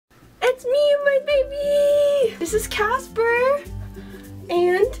my baby! This is Casper,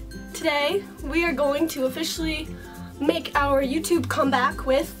 and today we are going to officially make our YouTube comeback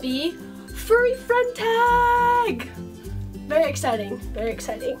with the Furry Friend Tag! Very exciting, very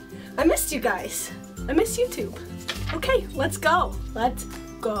exciting. I missed you guys. I miss YouTube. Okay, let's go. Let's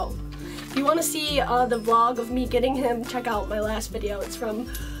go. If you want to see the vlog of me getting him, check out my last video. It's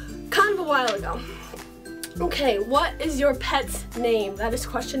from kind of a while ago. Okay, what is your pet's name? That is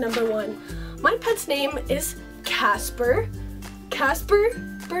question number 1. My pet's name is Casper.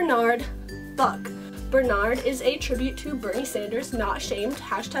 Casper Bernard Buck. Bernard is a tribute to Bernie Sanders, not ashamed,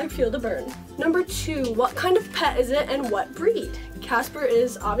 #FeelTheBurn. Number 2, what kind of pet is it and what breed? Casper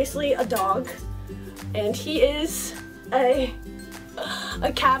is obviously a dog, and he is a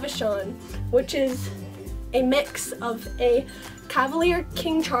Cavachon, which is a mix of a Cavalier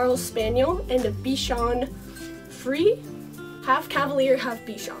King Charles Spaniel and a Bichon Free. Half Cavalier, half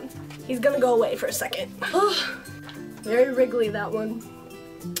Bichon. He's gonna go away for a second. Very wriggly, that one.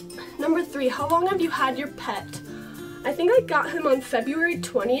 Number 3, how long have you had your pet? I think I got him on February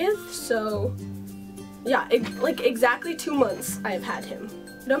 20th, so yeah, like exactly 2 months I've had him.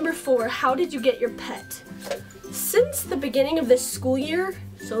 Number 4, how did you get your pet? Since the beginning of this school year,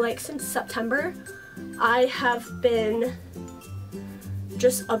 so like since September, I have been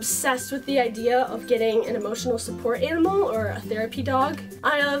just obsessed with the idea of getting an emotional support animal or a therapy dog.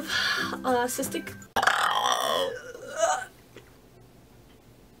 I have cystic...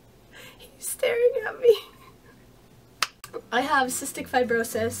 He's staring at me. I have cystic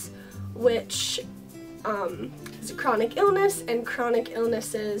fibrosis, which is a chronic illness, and chronic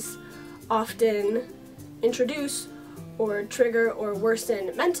illnesses often introduce or trigger or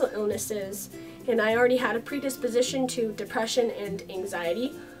worsen mental illnesses, and I already had a predisposition to depression and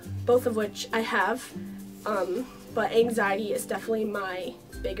anxiety, both of which I have, but anxiety is definitely my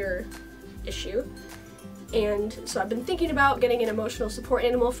bigger issue. And so I've been thinking about getting an emotional support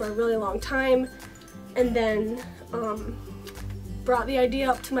animal for a really long time, and then brought the idea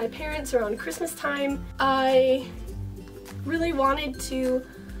up to my parents around Christmas time. I really wanted to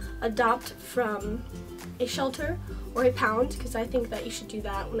adopt from a shelter or a pound, because I think that you should do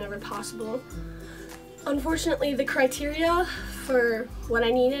that whenever possible. Unfortunately, the criteria for what I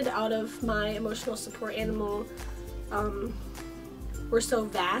needed out of my emotional support animal were so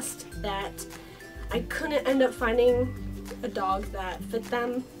vast that I couldn't end up finding a dog that fit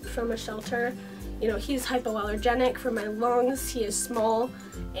them from a shelter. You know, he's hypoallergenic for my lungs, he is small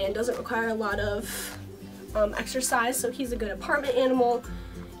and doesn't require a lot of exercise, so he's a good apartment animal.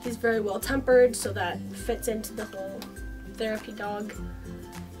 He's very well tempered, so that fits into the whole therapy dog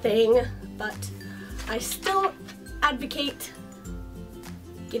thing, but I still advocate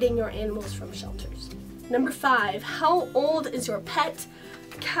getting your animals from shelters. Number 5, how old is your pet?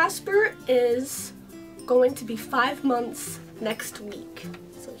 Casper is going to be 5 months next week,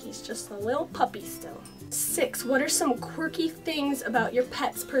 so he's just a little puppy still. 6, what are some quirky things about your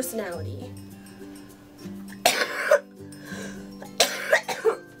pet's personality?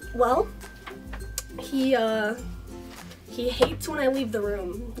 Well, he hates when I leave the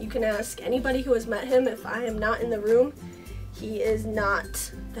room. You can ask anybody who has met him. If I am not in the room, he is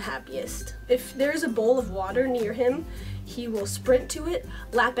not the happiest. If there's a bowl of water near him, he will sprint to it,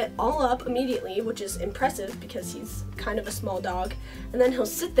 lap it all up immediately, which is impressive because he's kind of a small dog, and then he'll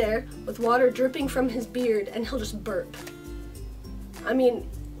sit there with water dripping from his beard and he'll just burp. I mean,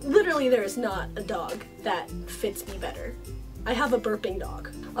 literally there is not a dog that fits me better. I have a burping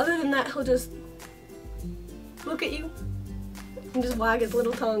dog. Other than that, he'll just look at you and just wag his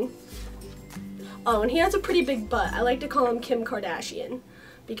little tongue. Oh, and he has a pretty big butt. I like to call him Kim Kardashian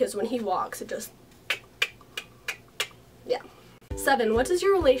because when he walks, it just, yeah. 7, what does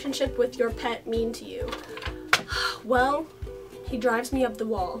your relationship with your pet mean to you? Well, he drives me up the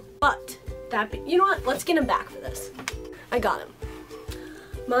wall, but you know what? Let's get him back for this. I got him.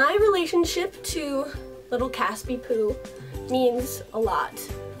 My relationship to little Caspy Poo means a lot.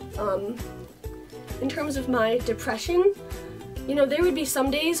 In terms of my depression, you know, there would be some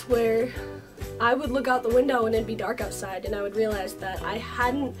days where I would look out the window and it'd be dark outside, and I would realize that I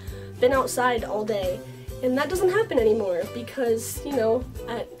hadn't been outside all day. And that doesn't happen anymore because, you know,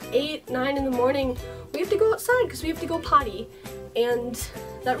 at 8, 9 in the morning, we have to go outside because we have to go potty. And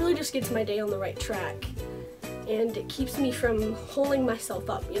that really just gets my day on the right track. And it keeps me from holding myself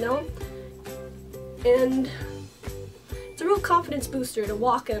up, you know? And it's a real confidence booster to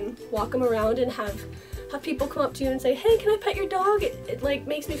walk him around and have people come up to you and say, hey, can I pet your dog? It like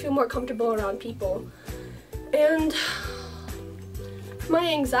makes me feel more comfortable around people. And my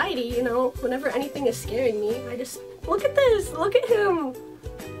anxiety, you know, whenever anything is scaring me, I just, look at this, look at him.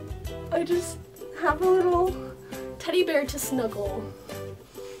 I I just have a little teddy bear to snuggle.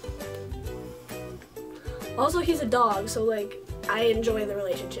 Also, he's a dog, so like, I enjoy the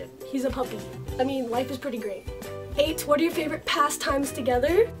relationship. He's a puppy. I mean, life is pretty great. 8, what are your favorite pastimes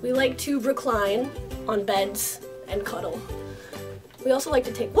together? We like to recline on beds and cuddle. We also like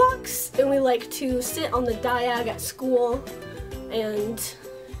to take walks, and we like to sit on the diag at school and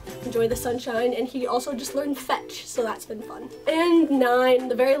enjoy the sunshine, and he also just learned fetch, so that's been fun. And 9,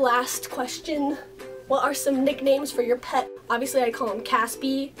 the very last question. What are some nicknames for your pet? Obviously, I call him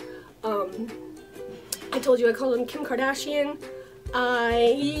Caspy. I told you I call him Kim Kardashian.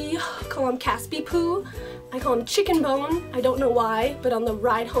 I call him Caspy Poo. I call him Chicken Bone. I don't know why, but on the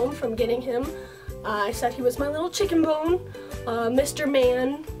ride home from getting him, I said he was my little chicken bone. Mr.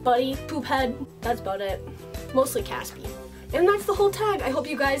 Man, Buddy, Poop Head. That's about it. Mostly Caspy. And that's the whole tag. I hope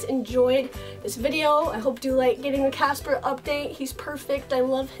you guys enjoyed this video. I hope you like getting the Casper update. He's perfect. I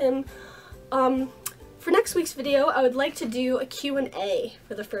love him. For next week's video, I would like to do a Q&A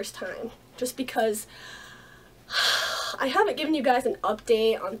for the first time, just because I haven't given you guys an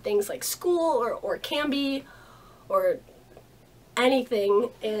update on things like school or Canby or anything,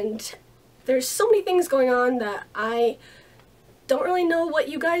 and there's so many things going on that I don't really know what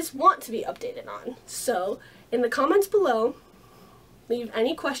you guys want to be updated on. So in the comments below, leave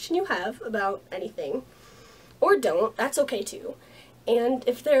any question you have about anything, or don't, that's okay too. And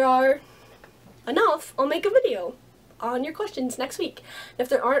if there are enough, I'll make a video on your questions next week. If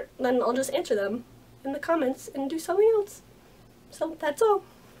there aren't, then I'll just answer them in the comments and do something else. So that's all.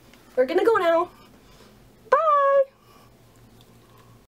 We're gonna go now.